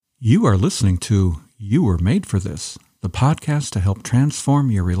You are listening to You Were Made for This, the podcast to help transform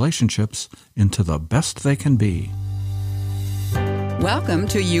your relationships into the best they can be. Welcome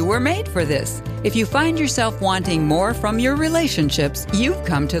to You Were Made for This. If you find yourself wanting more from your relationships, you've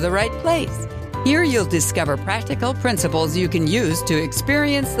come to the right place. Here you'll discover practical principles you can use to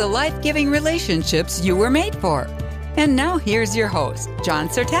experience the life-giving relationships you were made for. And now here's your host, John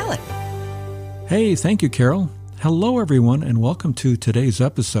Sertalik. Hey, thank you, Carol. Hello, everyone, and welcome to today's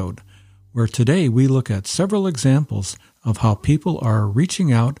episode, where today we look at several examples of how people are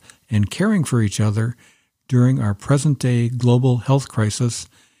reaching out and caring for each other during our present-day global health crisis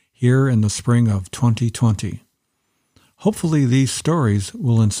here in the spring of 2020. Hopefully, these stories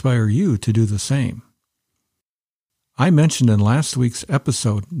will inspire you to do the same. I mentioned in last week's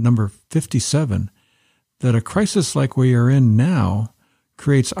episode, number 57, that a crisis like we are in now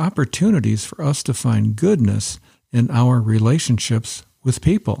creates opportunities for us to find goodness in our relationships with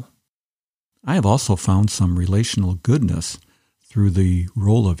people. I have also found some relational goodness through the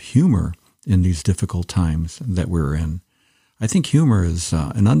role of humor in these difficult times that we're in. I think humor is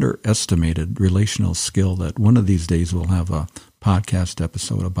an underestimated relational skill that one of these days we'll have a podcast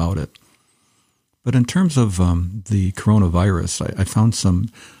episode about it. But in terms of the coronavirus, I found some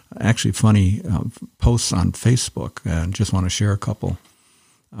actually funny posts on Facebook and just want to share a couple.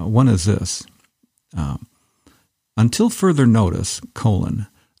 One is this. Until further notice,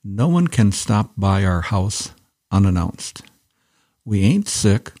 no one can stop by our house unannounced. We ain't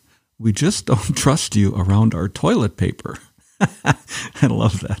sick. We just don't trust you around our toilet paper. I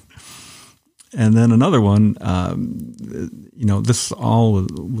love that. And then another one, this all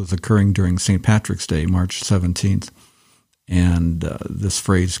was occurring during St. Patrick's Day, March 17th. And this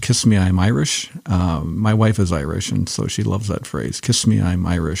phrase, "Kiss me, I'm Irish." My wife is Irish, and so she loves that phrase, "Kiss me, I'm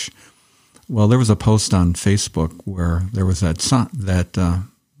Irish." Well, there was a post on Facebook where there was that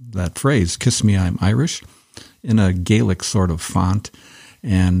phrase, "Kiss me, I'm Irish," in a Gaelic sort of font,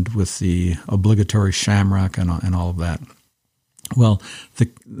 and with the obligatory shamrock and all of that. Well,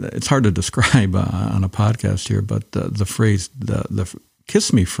 it's hard to describe on a podcast here, but the phrase, the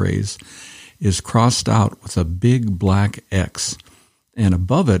 "kiss me" phrase, is crossed out with a big black X, and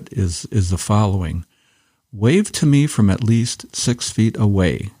above it is the following: "Wave to me from at least 6 feet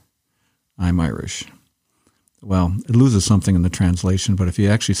away. I'm Irish." Well, it loses something in the translation, but if you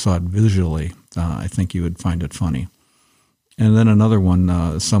actually saw it visually, I think you would find it funny. And then another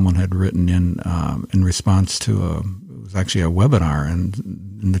one, someone had written in response to it was actually a webinar, and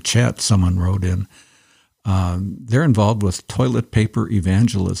in the chat someone wrote in, they're involved with toilet paper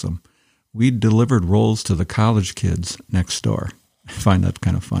evangelism. We delivered rolls to the college kids next door. I find that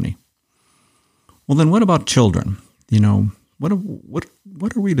kind of funny. Well, then what about children? What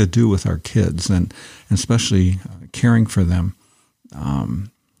are we to do with our kids, and especially caring for them,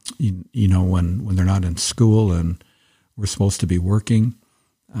 when they're not in school and we're supposed to be working?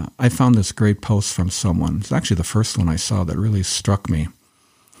 I found this great post from someone. It's actually the first one I saw that really struck me.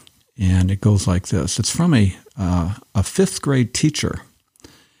 And it goes like this. It's from a fifth grade teacher.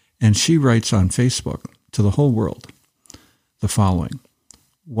 And she writes on Facebook to the whole world the following: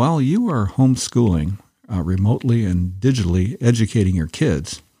 "While you are homeschooling, remotely and digitally educating your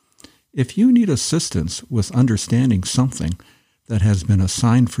kids, if you need assistance with understanding something that has been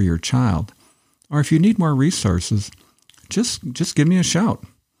assigned for your child, or if you need more resources, just give me a shout."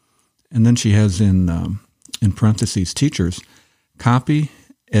 And then she has in parentheses, teachers, copy,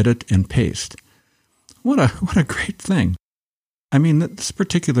 edit, and paste. What a great thing. I mean, this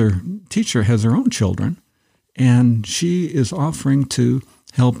particular teacher has her own children, and she is offering to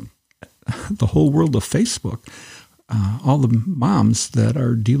help the whole world of Facebook, all the moms that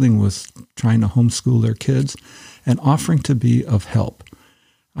are dealing with trying to homeschool their kids, and offering to be of help.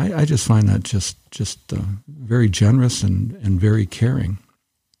 I just find that just very generous and very caring.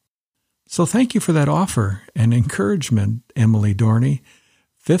 So thank you for that offer and encouragement, Emily Dorney,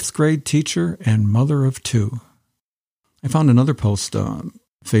 fifth grade teacher and mother of two. I found another post on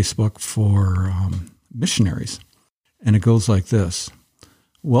Facebook for missionaries, and it goes like this: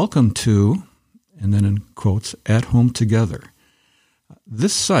 "Welcome to," and then in quotes, "At Home Together.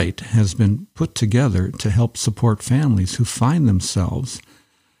 This site has been put together to help support families who find themselves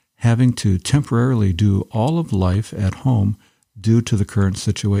having to temporarily do all of life at home due to the current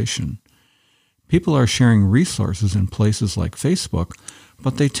situation. People are sharing resources in places like Facebook,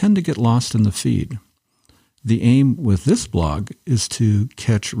 but they tend to get lost in the feed. The aim with this blog is to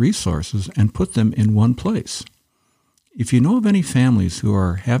catch resources and put them in one place. If you know of any families who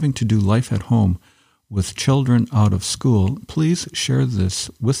are having to do life at home with children out of school, please share this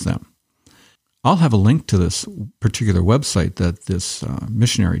with them. I'll have a link to this particular website that this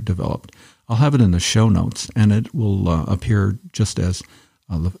missionary developed. I'll have it in the show notes, and it will appear just as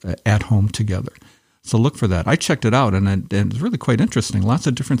At Home Together. So look for that. I checked it out, and it's really quite interesting. Lots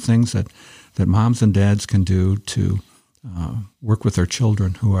of different things that moms and dads can do to work with their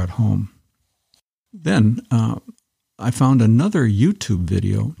children who are at home. Then I found another YouTube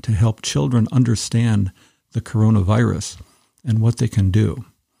video to help children understand the coronavirus and what they can do.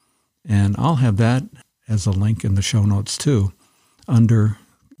 And I'll have that as a link in the show notes too, under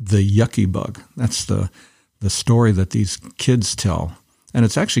the yucky bug. That's the story that these kids tell. And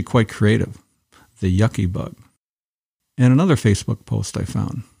it's actually quite creative, the yucky bug. And another Facebook post I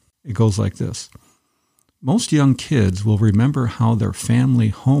found. It goes like this. Most young kids will remember how their family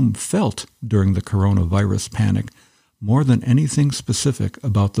home felt during the coronavirus panic more than anything specific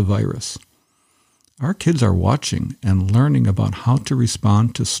about the virus. Our kids are watching and learning about how to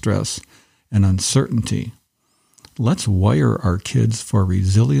respond to stress and uncertainty. Let's wire our kids for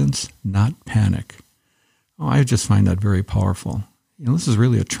resilience, not panic. Oh, I just find that very powerful. This is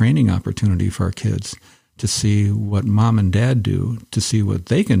really a training opportunity for our kids to see what mom and dad do, to see what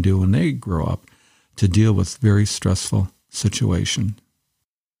they can do when they grow up to deal with very stressful situation.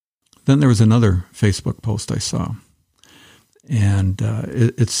 Then there was another Facebook post I saw. And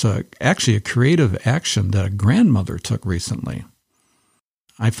it's actually a creative action that a grandmother took recently.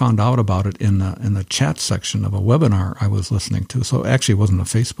 I found out about it in the chat section of a webinar I was listening to. So actually it wasn't a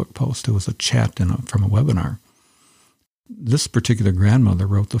Facebook post. It was a chat from a webinar. This particular grandmother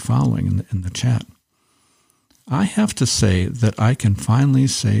wrote the following in the chat. I have to say that I can finally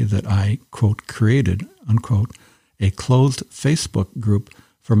say that I, quote, created, unquote, a closed Facebook group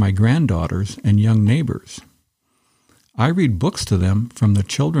for my granddaughters and young neighbors. I read books to them from the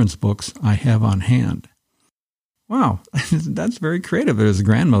children's books I have on hand. Wow, that's very creative as a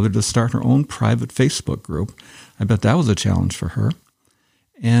grandmother to start her own private Facebook group. I bet that was a challenge for her.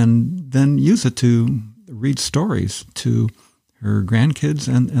 And then use it to read stories to her grandkids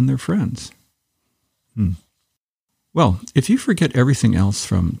and their friends. Well, if you forget everything else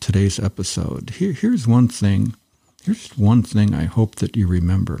from today's episode, here's one thing I hope that you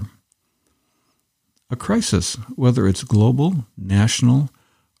remember. A crisis, whether it's global, national,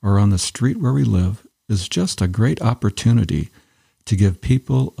 or on the street where we live, is just a great opportunity to give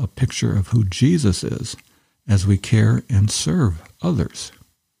people a picture of who Jesus is as we care and serve others.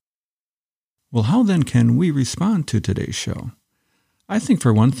 Well, how then can we respond to today's show? I think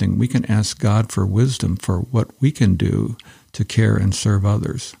for one thing, we can ask God for wisdom for what we can do to care and serve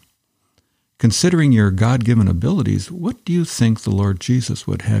others. Considering your God-given abilities, what do you think the Lord Jesus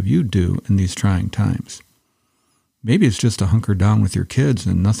would have you do in these trying times? Maybe it's just to hunker down with your kids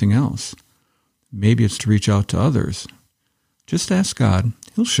and nothing else. Maybe it's to reach out to others. Just ask God.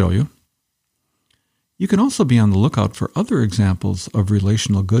 He'll show you. You can also be on the lookout for other examples of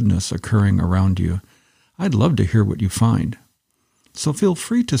relational goodness occurring around you. I'd love to hear what you find. So feel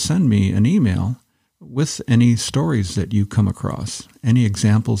free to send me an email with any stories that you come across, any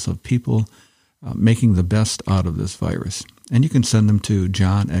examples of people making the best out of this virus. And you can send them to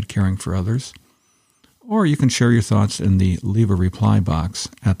John@CaringForOthers, or you can share your thoughts in the Leave a Reply box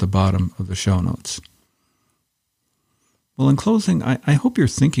at the bottom of the show notes. Well, in closing, I hope your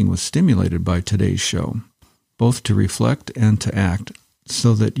thinking was stimulated by today's show, both to reflect and to act,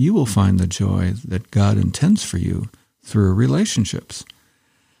 so that you will find the joy that God intends for you through relationships.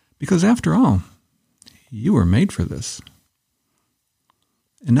 Because after all, you were made for this.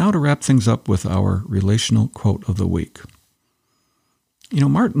 And now to wrap things up with our relational quote of the week.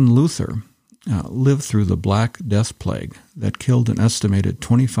 Martin Luther lived through the Black Death Plague that killed an estimated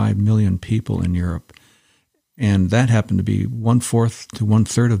 25 million people in Europe, and that happened to be 1/4 to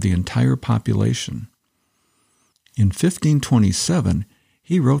 1/3 of the entire population. In 1527,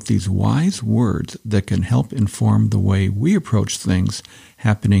 he wrote these wise words that can help inform the way we approach things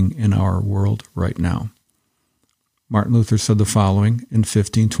happening in our world right now. Martin Luther said the following in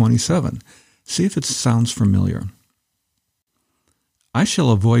 1527. See if it sounds familiar. I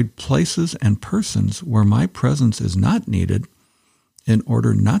shall avoid places and persons where my presence is not needed in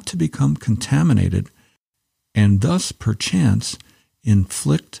order not to become contaminated and thus perchance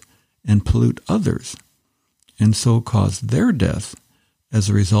inflict and pollute others and so cause their death as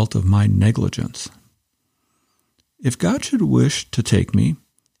a result of my negligence. If God should wish to take me,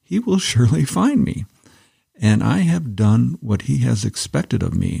 he will surely find me. And I have done what he has expected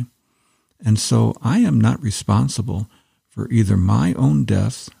of me, and so I am not responsible for either my own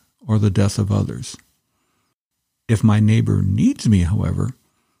death or the death of others. If my neighbor needs me, however,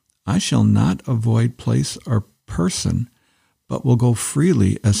 I shall not avoid place or person, but will go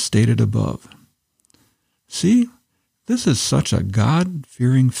freely as stated above. See, this is such a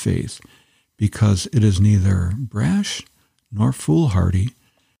God-fearing faith because it is neither brash nor foolhardy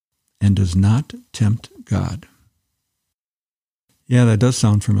and does not tempt God. Yeah, that does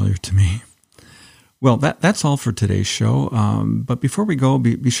sound familiar to me. Well, that's all for today's show. But before we go,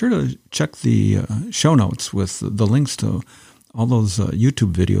 be sure to check the show notes with the links to all those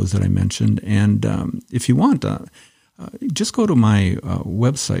YouTube videos that I mentioned. And if you want, just go to my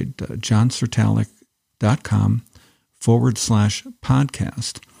website,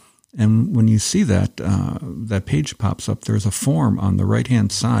 johnsertalik.com/podcast. And when you see that page pops up, there's a form on the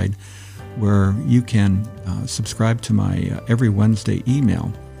right-hand side where you can subscribe to my every Wednesday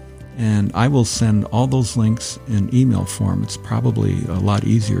email. And I will send all those links in email form. It's probably a lot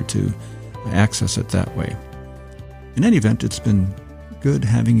easier to access it that way. In any event, it's been good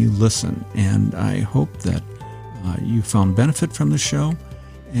having you listen, and I hope that you found benefit from the show,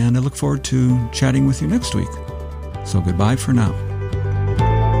 and I look forward to chatting with you next week. So goodbye for now.